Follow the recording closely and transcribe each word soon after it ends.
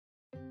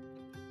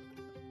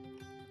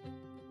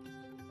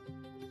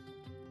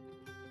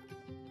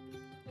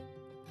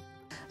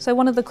So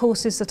one of the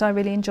courses that I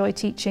really enjoy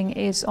teaching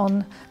is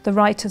on the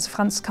writers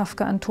Franz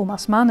Kafka and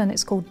Thomas Mann, and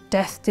it's called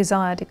Death,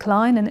 Desire,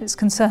 Decline, and it's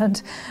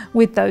concerned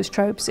with those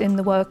tropes in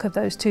the work of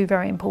those two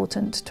very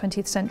important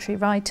 20th century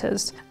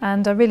writers.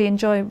 And I really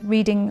enjoy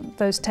reading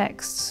those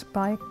texts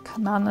by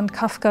Mann and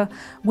Kafka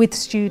with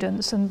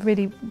students and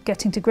really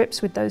getting to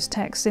grips with those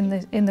texts in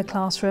the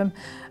classroom,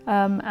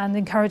 and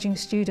encouraging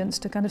students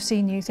to kind of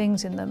see new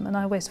things in them. And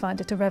I always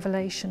find it a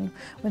revelation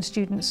when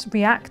students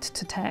react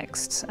to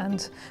texts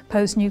and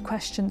pose new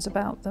questions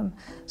about them.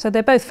 So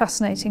they're both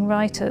fascinating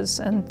writers,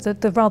 and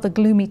the rather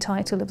gloomy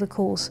title of the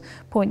course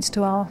points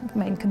to our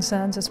main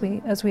concerns as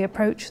we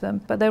approach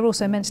them. But they're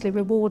also immensely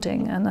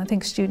rewarding, and I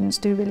think students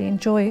do really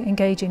enjoy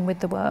engaging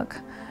with the work.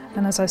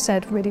 And as I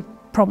said, really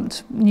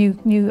prompt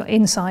new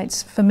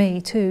insights for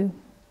me too.